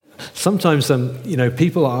Sometimes,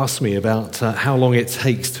 people ask me about how long it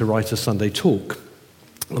takes to write a Sunday talk.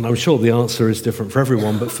 And I'm sure the answer is different for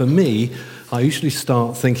everyone, but for me, I usually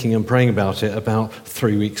start thinking and praying about it about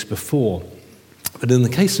 3 weeks before. But in the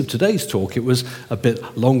case of today's talk, it was a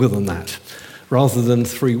bit longer than that. Rather than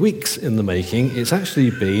 3 weeks in the making, it's actually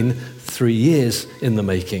been 3 years in the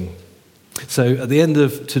making. So at the end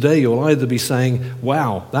of today, you'll either be saying,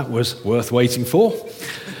 wow, that was worth waiting for,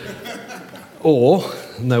 or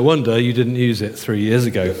no wonder you didn't use it 3 years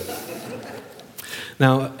ago.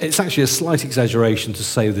 Now, it's actually a slight exaggeration to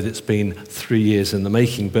say that it's been 3 years in the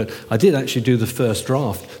making, but I did actually do the first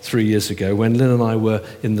draft 3 years ago when Lynn and I were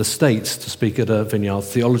in the States to speak at a Vineyard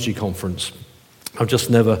Theology conference. I've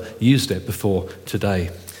just never used it before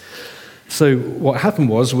today. So what happened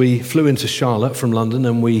was we flew into Charlotte from London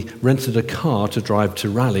and we rented a car to drive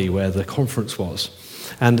to Raleigh where the conference was.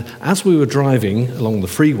 And as we were driving along the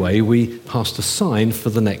freeway, we passed a sign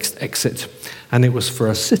for the next exit, and it was for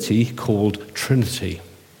a city called Trinity.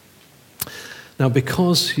 Now,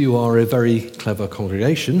 because you are a very clever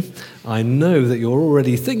congregation, I know that you're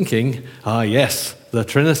already thinking, yes, the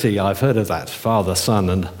Trinity, I've heard of that, Father, Son,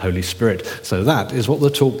 and Holy Spirit. So that is what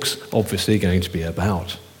the talk's obviously going to be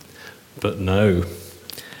about. But no.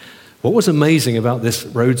 What was amazing about this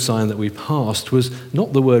road sign that we passed was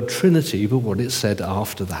not the word Trinity, but what it said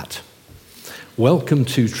after that. Welcome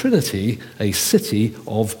to Trinity, a city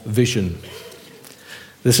of vision.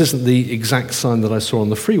 This isn't the exact sign that I saw on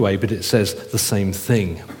the freeway, but it says the same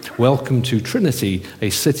thing. Welcome to Trinity, a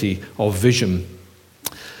city of vision.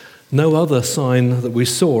 No other sign that we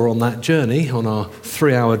saw on that journey, on our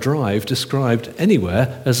 3-hour drive, described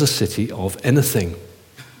anywhere as a city of anything.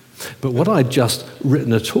 But what I'd just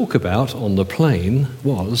written a talk about on the plane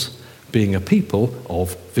was being a people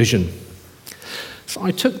of vision. So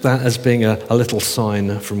I took that as being a little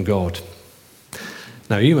sign from God.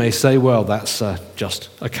 Now you may say, well, that's just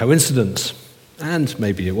a coincidence, and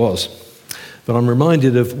maybe it was. But I'm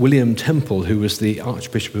reminded of William Temple, who was the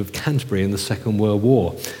Archbishop of Canterbury in the Second World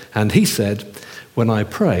War, and he said, when I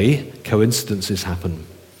pray, coincidences happen,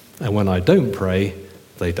 and when I don't pray,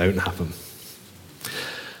 they don't happen.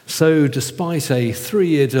 So despite a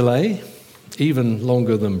 3-year delay, even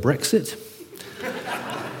longer than Brexit,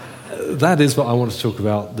 that is what I want to talk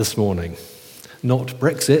about this morning. Not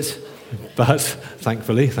Brexit, but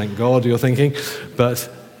thankfully, thank God you're thinking, but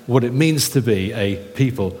what it means to be a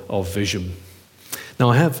people of vision. Now,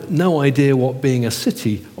 I have no idea what being a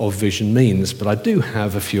city of vision means, but I do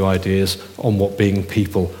have a few ideas on what being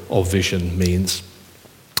people of vision means.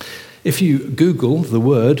 If you Google the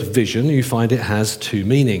word vision, you find it has 2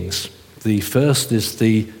 meanings. The first is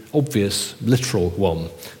the obvious, literal one,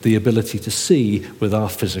 the ability to see with our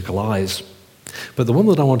physical eyes. But the one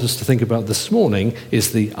that I want us to think about this morning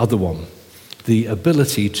is the other one, the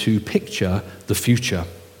ability to picture the future,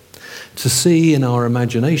 to see in our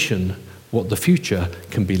imagination what the future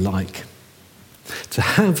can be like. To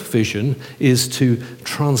have vision is to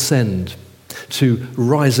transcend, to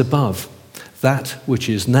rise above that which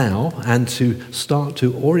is now, and to start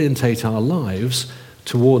to orientate our lives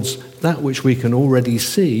towards that which we can already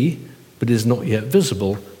see but is not yet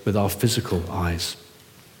visible with our physical eyes.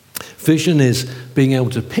 Vision is being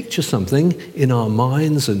able to picture something in our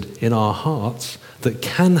minds and in our hearts that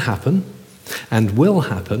can happen and will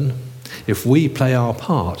happen if we play our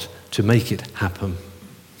part to make it happen.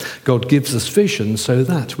 God gives us vision so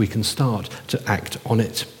that we can start to act on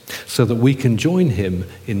it, so that we can join him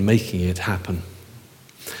in making it happen.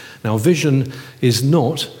 Now, vision is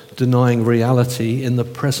not denying reality in the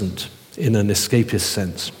present in an escapist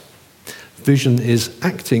sense. Vision is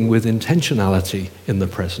acting with intentionality in the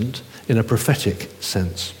present in a prophetic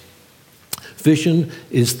sense. Vision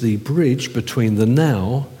is the bridge between the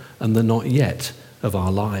now and the not yet of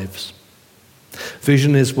our lives.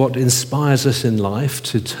 Vision is what inspires us in life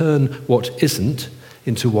to turn what isn't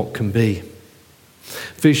into what can be.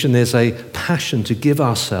 Vision is a passion to give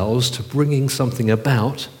ourselves to bringing something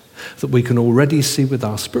about that we can already see with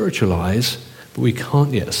our spiritual eyes, but we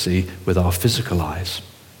can't yet see with our physical eyes.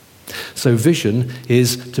 So vision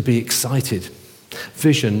is to be excited.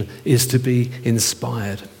 Vision is to be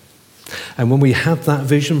inspired. And when we have that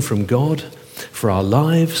vision from God, for our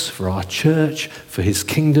lives, for our church, for his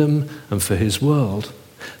kingdom, and for his world,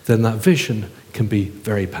 then that vision can be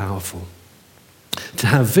very powerful. To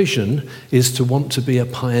have vision is to want to be a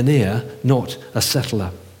pioneer, not a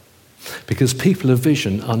settler. Because people of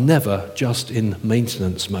vision are never just in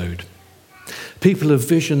maintenance mode. People of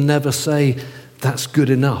vision never say, that's good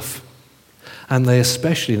enough. And they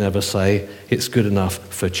especially never say, it's good enough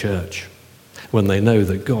for church, when they know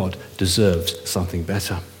that God deserves something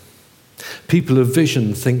better. People of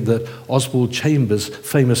vision think that Oswald Chambers'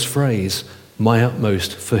 famous phrase, "my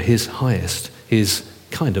utmost for his highest," is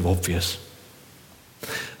kind of obvious.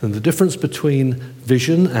 And the difference between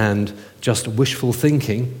vision and just wishful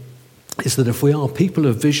thinking is that if we are people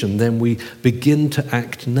of vision, then we begin to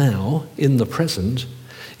act now, in the present,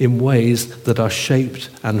 in ways that are shaped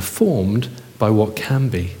and formed by what can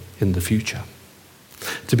be in the future.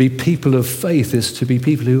 To be people of faith is to be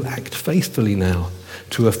people who act faithfully now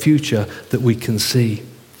to a future that we can see,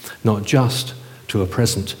 not just to a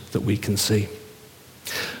present that we can see.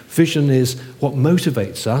 Vision is what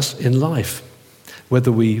motivates us in life,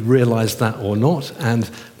 whether we realize that or not, and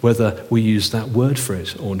whether we use that word for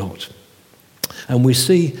it or not. And we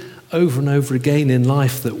see over and over again in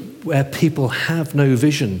life that where people have no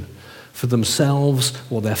vision for themselves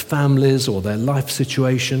or their families or their life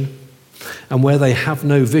situation, and where they have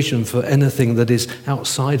no vision for anything that is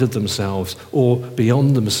outside of themselves or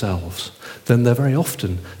beyond themselves, then they're very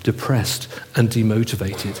often depressed and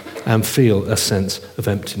demotivated and feel a sense of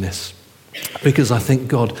emptiness. Because I think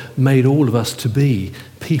God made all of us to be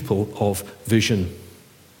people of vision.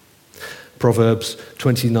 Proverbs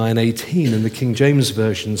 29:18 in the King James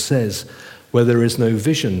Version says, "Where there is no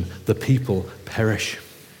vision, the people perish."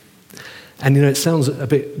 And it sounds a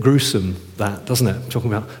bit gruesome, that, doesn't it?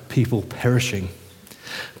 Talking about people perishing.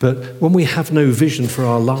 But when we have no vision for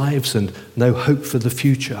our lives and no hope for the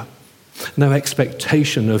future, no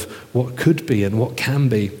expectation of what could be and what can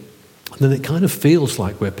be, then it kind of feels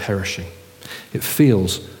like we're perishing. It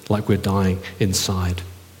feels like we're dying inside.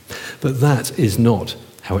 But that is not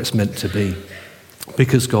how it's meant to be,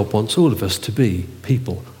 because God wants all of us to be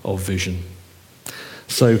people of vision.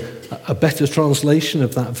 So a better translation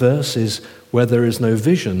of that verse is, where there is no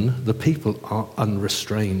vision, the people are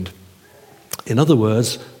unrestrained. In other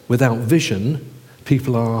words, without vision,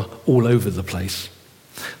 people are all over the place.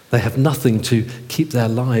 They have nothing to keep their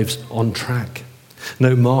lives on track.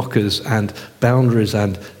 No markers and boundaries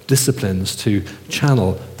and disciplines to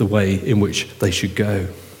channel the way in which they should go.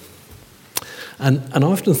 And I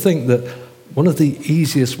often think that one of the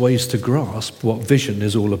easiest ways to grasp what vision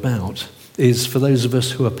is all about is for those of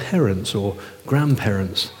us who are parents or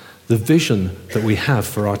grandparents, the vision that we have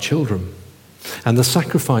for our children and the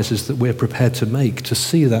sacrifices that we're prepared to make to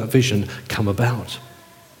see that vision come about.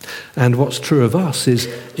 And what's true of us is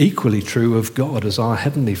equally true of God as our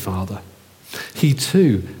Heavenly Father. He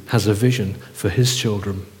too has a vision for his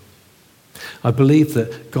children. I believe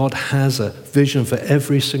that God has a vision for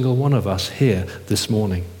every single one of us here this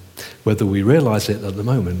morning, whether we realize it at the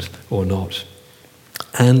moment or not.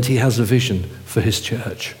 And he has a vision for his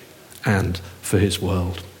church and for his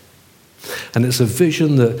world. And it's a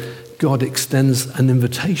vision that God extends an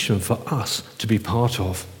invitation for us to be part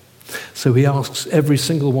of. So he asks every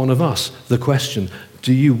single one of us the question,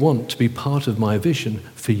 do you want to be part of my vision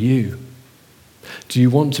for you? Do you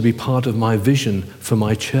want to be part of my vision for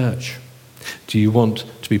my church? Do you want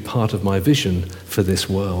to be part of my vision for this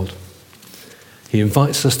world? He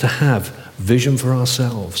invites us to have vision for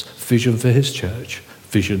ourselves, vision for his church,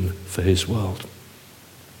 vision for his world.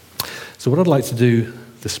 So what I'd like to do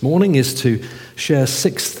this morning is to share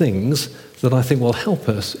 6 things that I think will help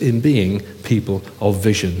us in being people of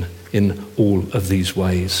vision in all of these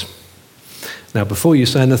ways. Now, before you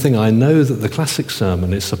say anything, I know that the classic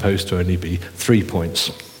sermon is supposed to only be 3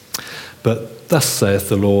 points. But thus saith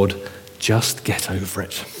the Lord, just get over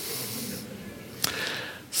it.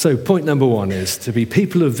 So point number 1 is to be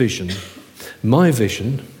people of vision. My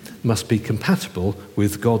vision must be compatible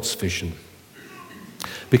with God's vision.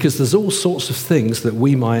 Because there's all sorts of things that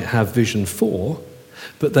we might have vision for,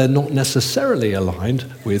 but they're not necessarily aligned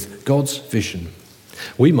with God's vision.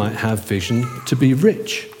 We might have vision to be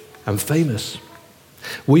rich and famous.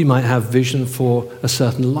 We might have vision for a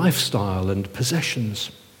certain lifestyle and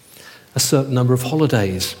possessions, a certain number of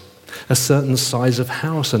holidays, a certain size of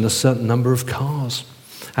house and a certain number of cars,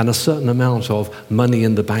 and a certain amount of money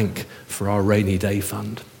in the bank for our rainy day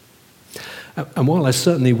fund. And while I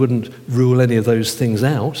certainly wouldn't rule any of those things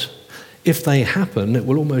out, if they happen, it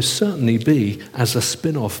will almost certainly be as a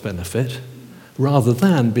spin-off benefit, rather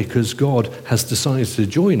than because God has decided to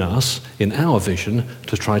join us in our vision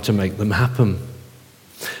to try to make them happen.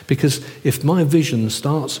 Because if my vision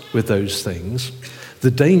starts with those things,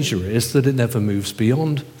 the danger is that it never moves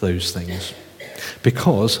beyond those things.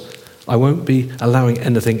 Because I won't be allowing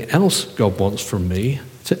anything else God wants from me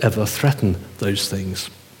to ever threaten those things.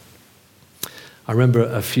 I remember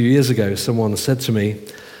a few years ago, someone said to me,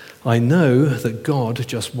 I know that God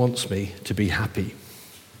just wants me to be happy.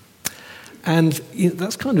 And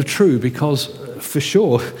that's kind of true because, for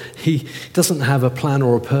sure, he doesn't have a plan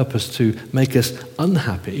or a purpose to make us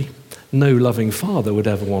unhappy, No loving father would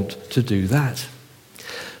ever want to do that.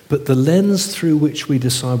 But the lens through which we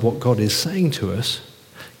decide what God is saying to us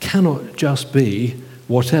cannot just be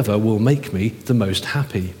whatever will make me the most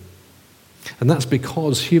happy. And that's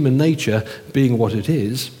because human nature, being what it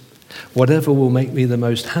is, whatever will make me the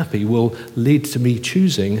most happy will lead to me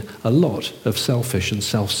choosing a lot of selfish and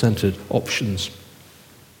self-centered options.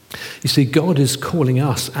 You see, God is calling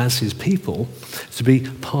us as his people to be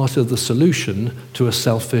part of the solution to a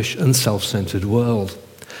selfish and self-centered world,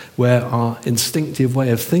 where our instinctive way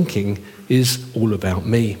of thinking is all about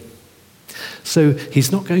me. So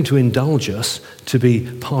he's not going to indulge us to be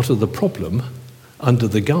part of the problem under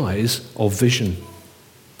the guise of vision.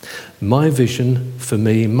 My vision for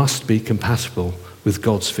me must be compatible with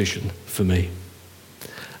God's vision for me.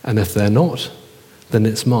 And if they're not, then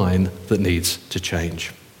it's mine that needs to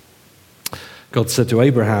change. God said to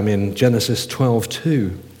Abraham in Genesis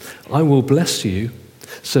 12:2, I will bless you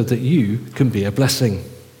so that you can be a blessing,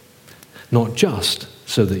 not just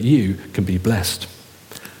so that you can be blessed.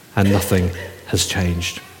 And nothing has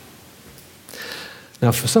changed.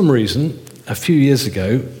 Now, for some reason, a few years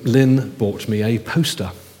ago, Lynn bought me a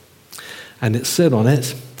poster. And it said on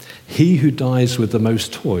it, he who dies with the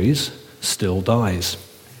most toys still dies.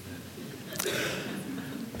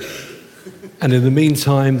 And in the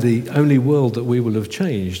meantime, the only world that we will have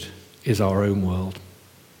changed is our own world.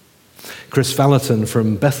 Chris Valentin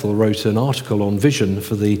from Bethel wrote an article on vision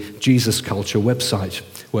for the Jesus Culture website,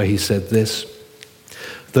 where he said this: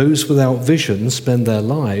 those without vision spend their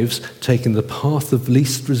lives taking the path of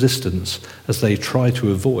least resistance as they try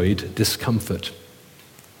to avoid discomfort.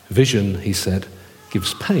 Vision, he said,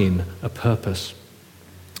 gives pain a purpose.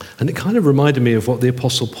 And it kind of reminded me of what the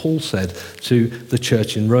Apostle Paul said to the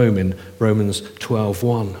church in Rome in Romans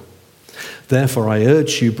 12:1. Therefore, I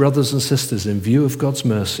urge you, brothers and sisters, in view of God's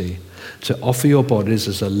mercy, to offer your bodies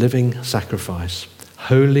as a living sacrifice,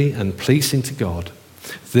 holy and pleasing to God.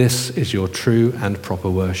 This is your true and proper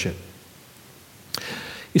worship.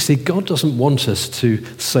 You see, God doesn't want us to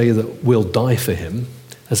say that we'll die for him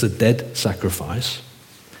as a dead sacrifice.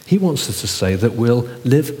 He wants us to say that we'll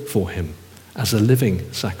live for him as a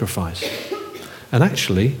living sacrifice. And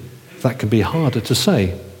actually, that can be harder to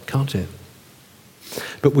say, can't it?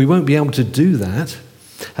 But we won't be able to do that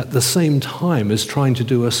at the same time as trying to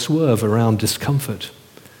do a swerve around discomfort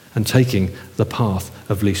and taking the path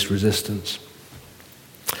of least resistance.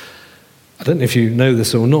 I don't know if you know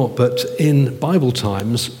this or not, but in Bible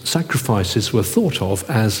times, sacrifices were thought of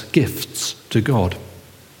as gifts to God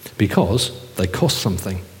because they cost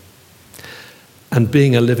something. And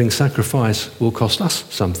being a living sacrifice will cost us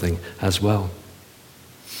something as well.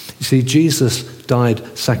 You see, Jesus died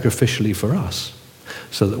sacrificially for us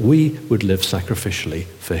so that we would live sacrificially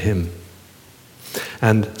for him.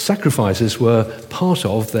 And sacrifices were part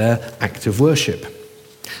of their act of worship,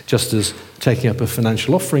 just as taking up a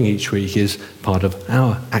financial offering each week is part of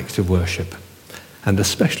our act of worship, and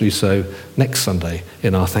especially so next Sunday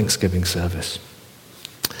in our Thanksgiving service.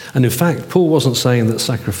 And in fact, Paul wasn't saying that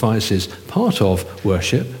sacrifice is part of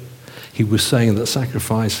worship. He was saying that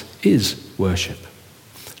sacrifice is worship,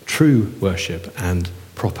 true worship and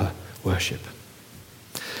proper worship.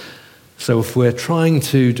 So if we're trying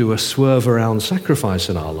to do a swerve around sacrifice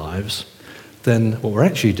in our lives, then what we're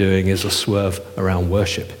actually doing is a swerve around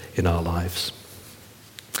worship in our lives.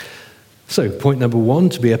 So point number 1,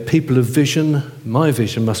 to be a people of vision, my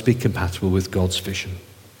vision must be compatible with God's vision.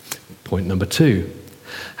 Point number 2,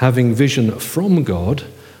 having vision from God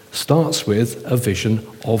starts with a vision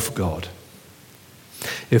of God.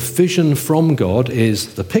 If vision from God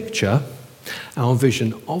is the picture, our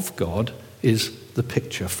vision of God is the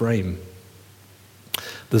picture frame.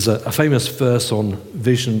 There's a famous verse on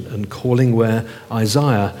vision and calling where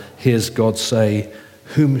Isaiah hears God say,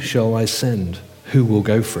 "Whom shall I send? Who will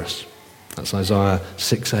go for us?" That's Isaiah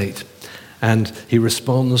 6:8. And he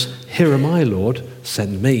responds, "Here am I, Lord,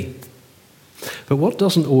 send me." But what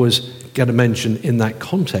doesn't always get a mention in that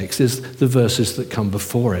context is the verses that come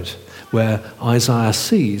before it, where Isaiah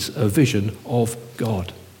sees a vision of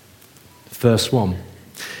God. Verse 1,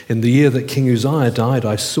 "In the year that King Uzziah died,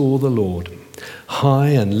 I saw the Lord, high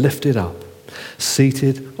and lifted up,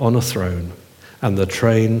 seated on a throne, and the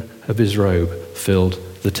train of his robe filled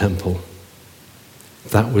the temple."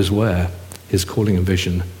 That was where his calling and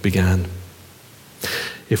vision began.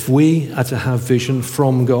 If we are to have vision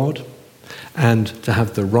from God and to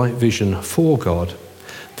have the right vision for God,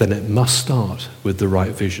 then it must start with the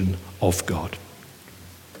right vision of God.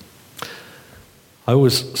 I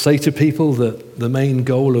always say to people that the main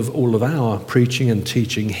goal of all of our preaching and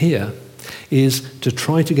teaching here is to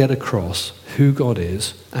try to get across who God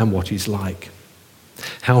is and what he's like.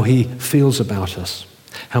 how he feels about us,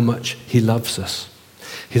 how much he loves us,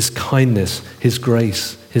 his kindness, his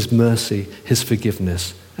grace, his mercy, his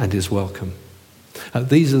forgiveness, and his welcome.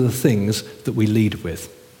 These are the things that we lead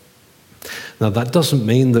with. Now, that doesn't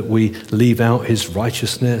mean that we leave out his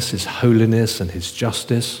righteousness, his holiness, and his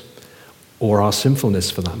justice, or our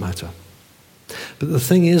sinfulness for that matter. But the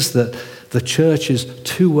thing is that the church is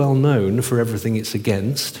too well known for everything it's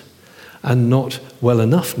against and not well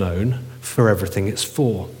enough known for everything it's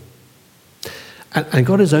for. And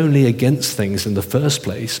God is only against things in the first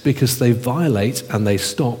place because they violate and they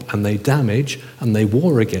stop and they damage and they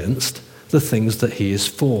war against the things that he is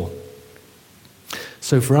for.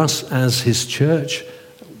 So for us as his church,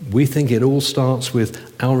 we think it all starts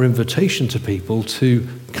with our invitation to people to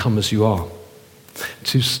come as you are,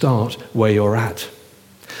 to start where you're at.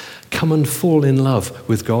 Come and fall in love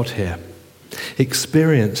with God here.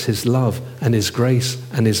 Experience his love and his grace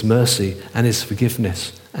and his mercy and his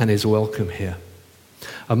forgiveness and his welcome here.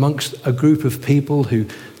 Amongst a group of people who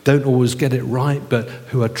don't always get it right, but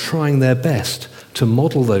who are trying their best to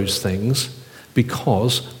model those things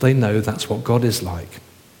because they know that's what God is like.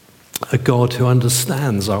 A God who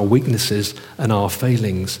understands our weaknesses and our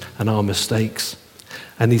failings and our mistakes.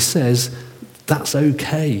 And he says that's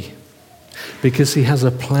okay because he has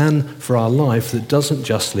a plan for our life that doesn't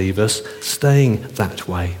just leave us staying that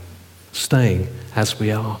way, staying as we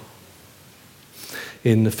are.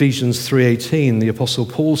 In Ephesians 3:18, the Apostle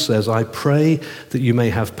Paul says, I pray that you may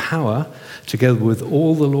have power, together with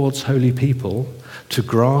all the Lord's holy people, to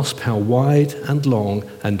grasp how wide and long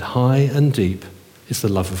and high and deep is the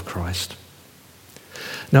love of Christ.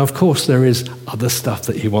 Now, of course, there is other stuff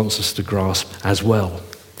that he wants us to grasp as well,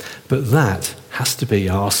 but that has to be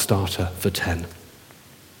our starter for 10.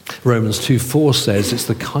 Romans 2:4 says it's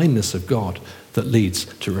the kindness of God that leads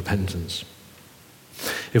to repentance.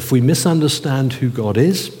 If we misunderstand who God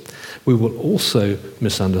is, we will also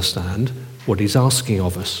misunderstand what he's asking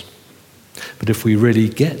of us. But if we really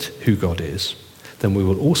get who God is, then we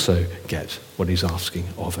will also get what he's asking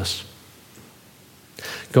of us.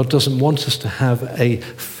 God doesn't want us to have a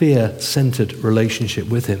fear-centered relationship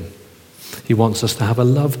with him. He wants us to have a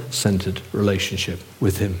love-centered relationship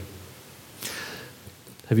with him.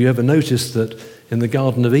 Have you ever noticed that in the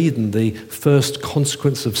Garden of Eden, the first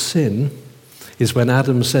consequence of sin is when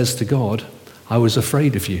Adam says to God, I was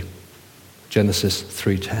afraid of you. Genesis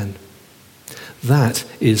 3:10. That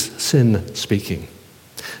is sin speaking.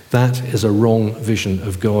 That is a wrong vision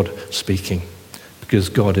of God speaking, because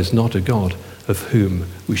God is not a God of whom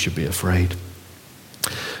we should be afraid.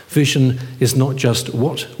 Vision is not just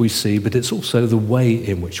what we see, but it's also the way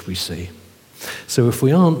in which we see. So if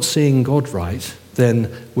we aren't seeing God right, then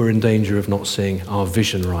we're in danger of not seeing our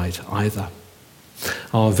vision right either.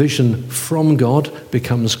 Our vision from God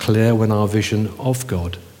becomes clear when our vision of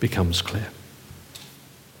God becomes clear.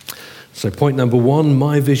 So point number 1,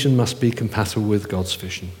 my vision must be compatible with God's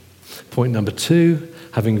vision. Point number 2,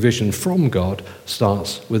 having vision from God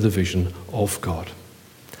starts with a vision of God.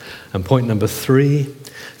 And point number 3,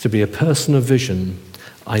 to be a person of vision,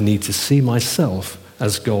 I need to see myself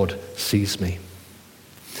as God sees me.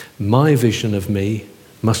 My vision of me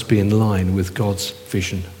must be in line with God's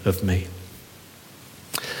vision of me.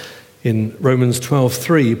 In Romans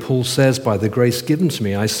 12:3, Paul says, by the grace given to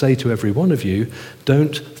me, I say to every one of you,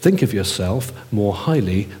 don't think of yourself more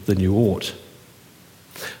highly than you ought.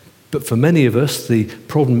 But for many of us, the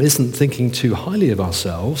problem isn't thinking too highly of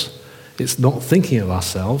ourselves. It's not thinking of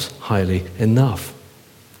ourselves highly enough.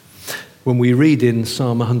 When we read in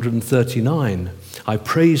Psalm 139, I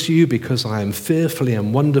praise you because I am fearfully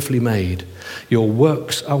and wonderfully made. Your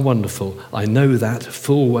works are wonderful. I know that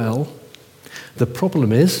full well. The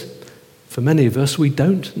problem is, for many of us, we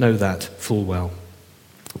don't know that full well.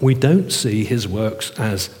 We don't see his works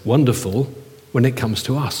as wonderful when it comes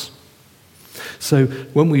to us. So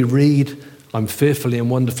when we read, I'm fearfully and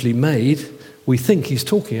wonderfully made, we think he's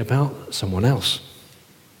talking about someone else.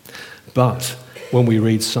 But when we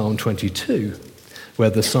read Psalm 22, where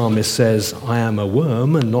the psalmist says, I am a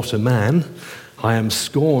worm and not a man, I am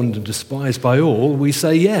scorned and despised by all, we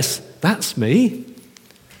say, yes, that's me.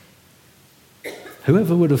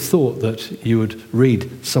 Whoever would have thought that you would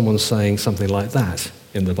read someone saying something like that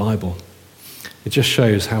in the Bible? It just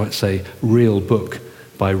shows how it's a real book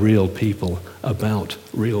by real people about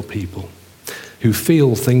real people who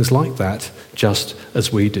feel things like that just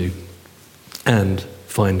as we do and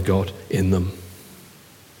find God in them.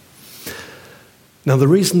 Now, the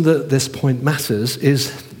reason that this point matters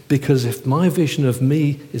is because if my vision of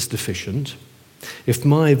me is deficient, if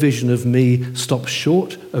my vision of me stops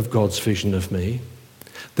short of God's vision of me,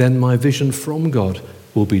 then my vision from God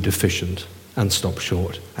will be deficient and stop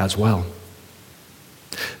short as well.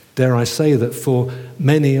 Dare I say that for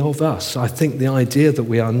many of us, I think the idea that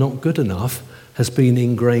we are not good enough has been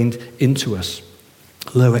ingrained into us.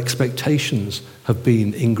 Low expectations have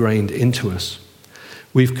been ingrained into us.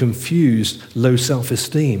 We've confused low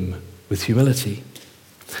self-esteem with humility.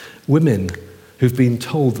 Women who've been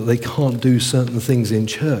told that they can't do certain things in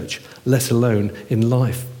church, let alone in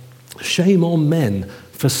life. Shame on men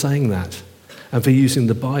for saying that and for using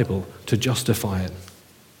the Bible to justify it.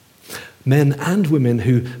 Men and women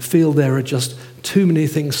who feel there are just too many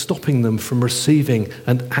things stopping them from receiving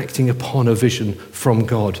and acting upon a vision from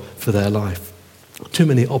God for their life. Too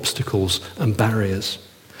many obstacles and barriers.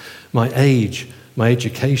 My age, my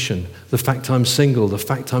education, the fact I'm single, the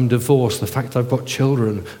fact I'm divorced, the fact I've got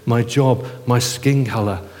children, my job, my skin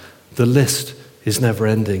colour, the list is never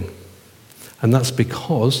ending. And that's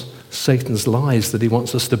because Satan's lies that he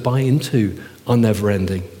wants us to buy into are never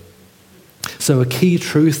ending. So a key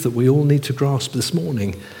truth that we all need to grasp this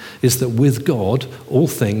morning is that with God, all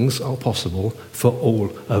things are possible for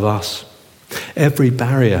all of us. Every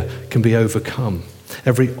barrier can be overcome.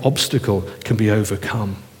 Every obstacle can be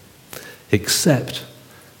overcome, except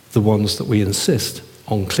the ones that we insist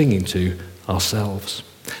on clinging to ourselves,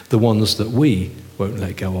 the ones that we won't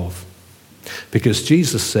let go of. Because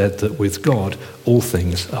Jesus said that with God, all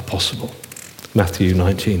things are possible. Matthew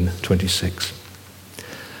 19:26.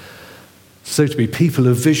 So to be people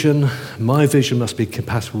of vision, my vision must be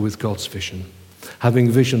compatible with God's vision.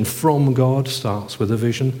 Having vision from God starts with a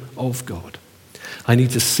vision of God. I need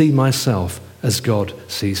to see myself as God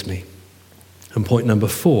sees me. And point number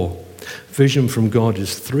 4, vision from God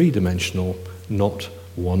is 3-dimensional, not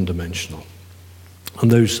 1-dimensional.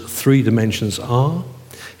 And those 3 dimensions are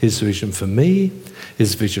his vision for me,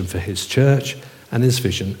 his vision for his church, and his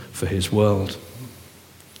vision for his world.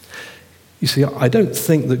 You see, I don't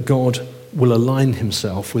think that God will align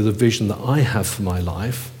himself with a vision that I have for my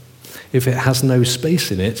life if it has no space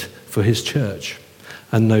in it for his church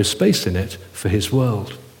and no space in it for his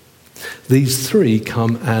world. These 3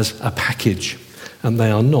 come as a package, and they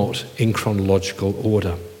are not in chronological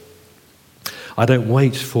order. I don't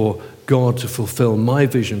wait for God to fulfill my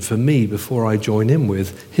vision for me before I join in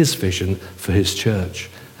with his vision for his church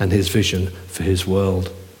and his vision for his world.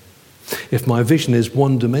 If my vision is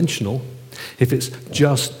 1-dimensional, if it's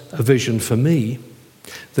just a vision for me,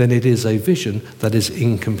 then it is a vision that is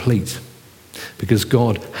incomplete, because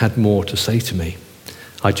God had more to say to me.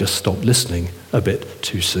 I just stopped listening a bit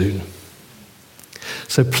too soon.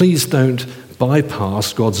 So please don't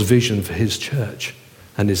bypass God's vision for his church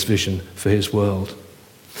and his vision for his world.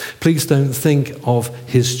 Please don't think of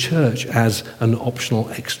his church as an optional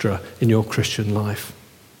extra in your Christian life.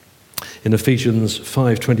 In Ephesians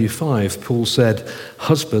 5:25, Paul said,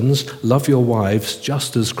 "Husbands, love your wives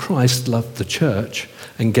just as Christ loved the church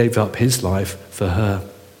and gave up his life for her."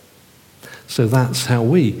 So that's how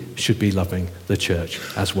we should be loving the church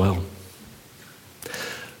as well.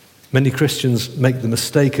 Many Christians make the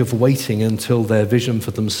mistake of waiting until their vision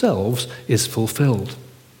for themselves is fulfilled.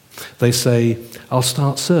 They say, "I'll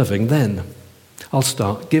start serving then. I'll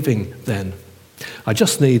start giving then. I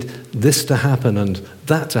just need this to happen and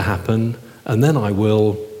that to happen, and then I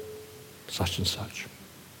will such and such."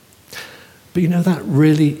 But you know, that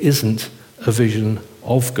really isn't a vision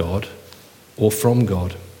of God or from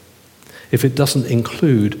God if it doesn't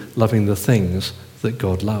include loving the things that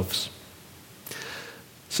God loves.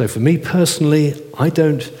 So for me personally, I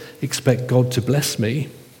don't expect God to bless me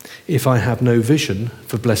if I have no vision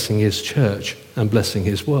for blessing his church and blessing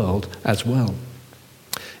his world as well.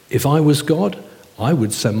 If I was God, I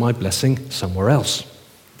would send my blessing somewhere else,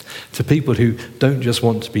 to people who don't just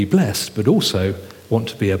want to be blessed, but also want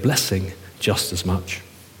to be a blessing just as much.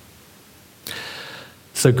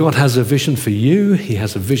 So God has a vision for you, he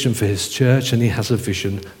has a vision for his church, and he has a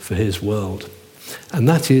vision for his world. And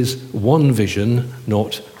that is 1 vision,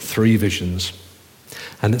 not 3 visions.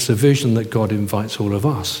 And it's a vision that God invites all of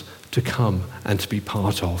us to come and to be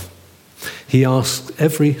part of. He asks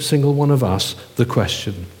every single one of us the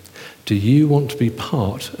question, do you want to be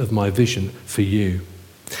part of my vision for you?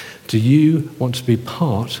 Do you want to be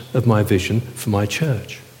part of my vision for my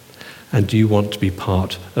church? And do you want to be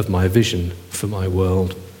part of my vision for my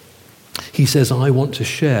world? He says, I want to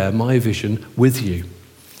share my vision with you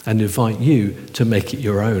and invite you to make it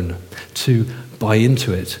your own, to buy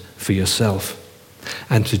into it for yourself,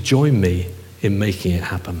 and to join me in making it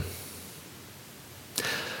happen.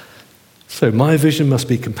 So my vision must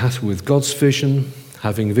be compatible with God's vision.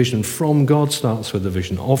 Having vision from God starts with a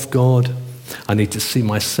vision of God. I need to see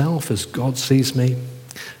myself as God sees me.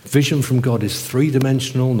 Vision from God is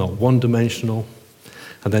 3-dimensional, not 1-dimensional.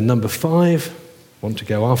 And then number 5, want to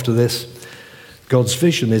go after this, God's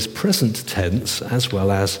vision is present tense as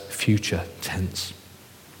well as future tense.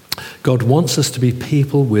 God wants us to be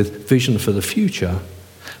people with vision for the future,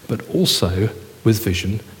 but also with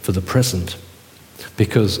vision for the present.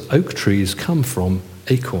 Because oak trees come from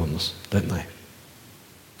acorns, don't they?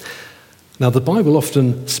 Now, the Bible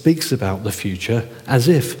often speaks about the future as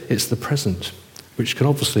if it's the present, which can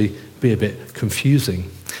obviously be a bit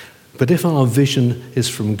confusing. But if our vision is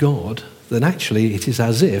from God, then actually it is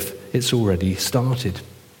as if it's already started.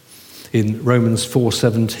 In Romans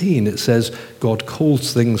 4:17, it says, God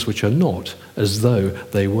calls things which are not as though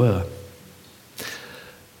they were.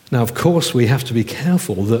 Now, of course, we have to be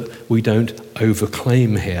careful that we don't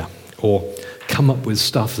overclaim here or come up with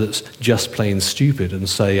stuff that's just plain stupid and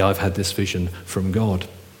say, I've had this vision from God.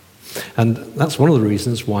 And that's one of the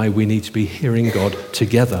reasons why we need to be hearing God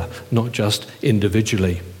together, not just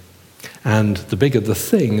individually. And the bigger the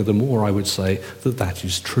thing, the more I would say that that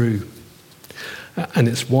is true. And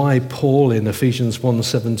it's why Paul in Ephesians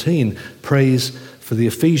 1:17 prays for the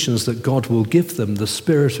Ephesians that God will give them the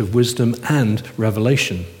spirit of wisdom and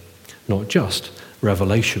revelation, not just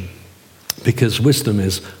revelation, because wisdom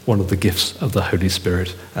is one of the gifts of the Holy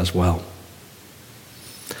Spirit as well.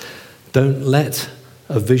 Don't let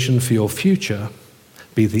a vision for your future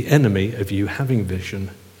be the enemy of you having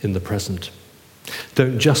vision in the present.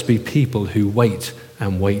 Don't just be people who wait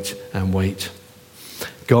and wait and wait.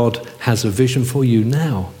 God has a vision for you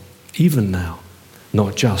now, even now,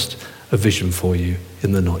 not just a vision for you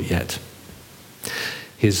in the not yet.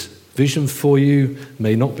 His vision for you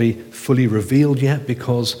may not be fully revealed yet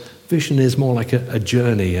because vision is more like a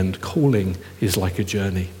journey and calling is like a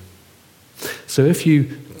journey. So if you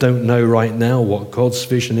don't know right now what God's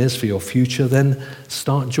vision is for your future, then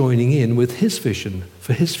start joining in with his vision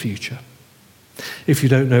for his future. If you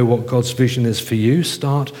don't know what God's vision is for you,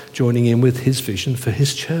 start joining in with his vision for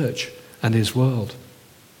his church and his world.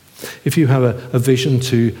 If you have a vision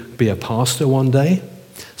to be a pastor one day,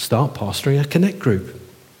 start pastoring a connect group.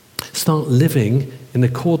 Start living in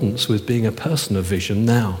accordance with being a person of vision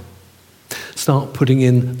now. Start putting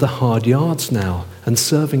in the hard yards now and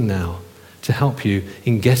serving now to help you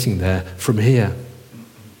in getting there from here.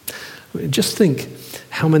 Just think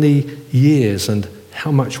how many years and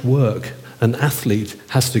how much work an athlete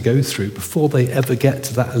has to go through before they ever get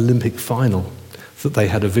to that Olympic final that they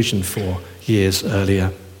had a vision for years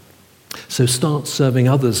earlier. So start serving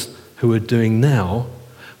others who are doing now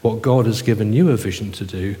what God has given you a vision to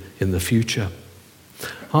do in the future.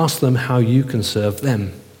 Ask them how you can serve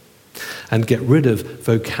them and get rid of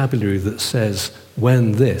vocabulary that says,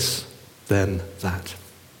 when this, then that.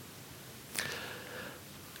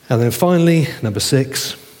 And then finally, number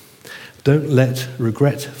 6, don't let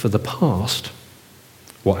regret for the past,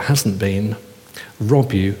 what hasn't been,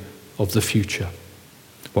 rob you of the future,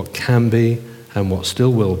 what can be and what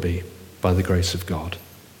still will be by the grace of God.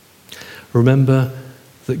 Remember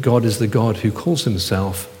that God is the God who calls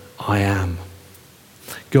himself, I am.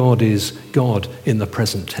 God is God in the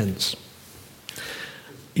present tense.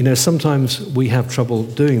 You know, sometimes we have trouble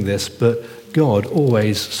doing this, but God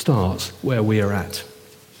always starts where we are at.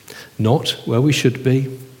 Not where we should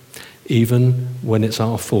be, even when it's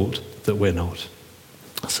our fault that we're not.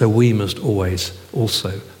 So we must always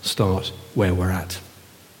also start where we're at.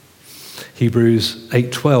 Hebrews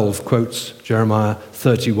 8:12 quotes Jeremiah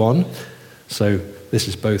 31. So this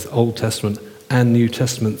is both Old Testament and New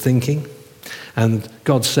Testament thinking. And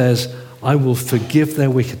God says, I will forgive their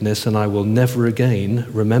wickedness and I will never again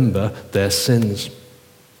remember their sins.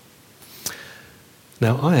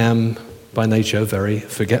 Now, I am by nature very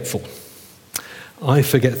forgetful. I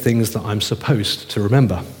forget things that I'm supposed to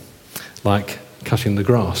remember, like cutting the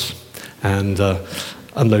grass and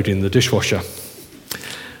unloading the dishwasher.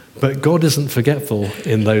 But God isn't forgetful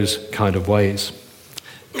in those kind of ways.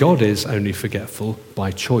 God is only forgetful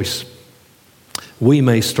by choice. We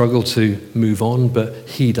may struggle to move on, but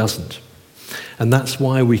he doesn't. And that's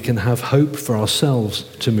why we can have hope for ourselves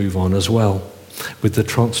to move on as well, with the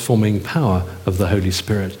transforming power of the Holy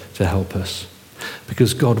Spirit to help us.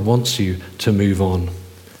 Because God wants you to move on,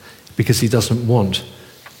 because he doesn't want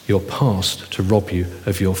your past to rob you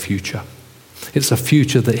of your future. It's a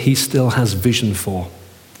future that he still has vision for,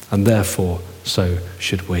 and therefore so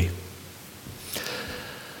should we.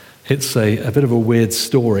 It's a bit of a weird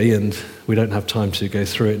story, and we don't have time to go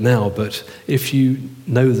through it now, but if you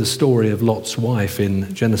know the story of Lot's wife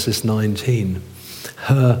in Genesis 19,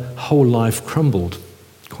 her whole life crumbled,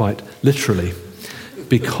 quite literally,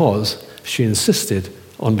 because she insisted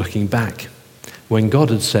on looking back when God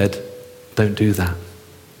had said, don't do that.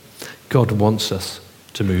 God wants us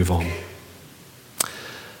to move on.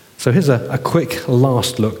 So here's a quick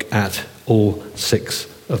last look at all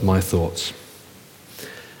 6 of my thoughts.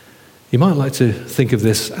 You might like to think of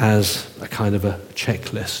this as a kind of a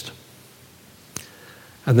checklist.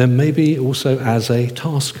 And then maybe also as a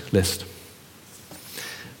task list.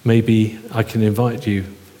 Maybe I can invite you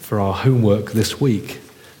for our homework this week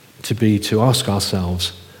to ask ourselves,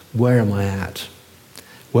 where am I at?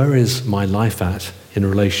 Where is my life at in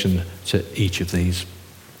relation to each of these?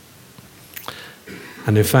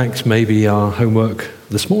 And in fact, maybe our homework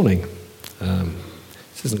this morning,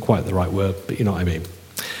 this isn't quite the right word, but you know what I mean.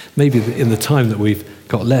 Maybe in the time that we've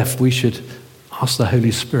got left, we should ask the Holy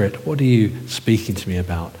Spirit, what are you speaking to me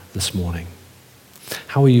about this morning?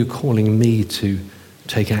 How are you calling me to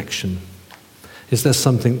take action? Is there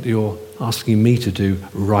something that you're asking me to do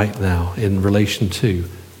right now in relation to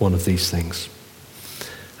one of these things?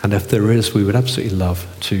 And if there is, we would absolutely love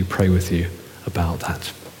to pray with you about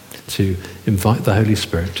that, to invite the Holy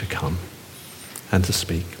Spirit to come and to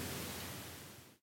speak.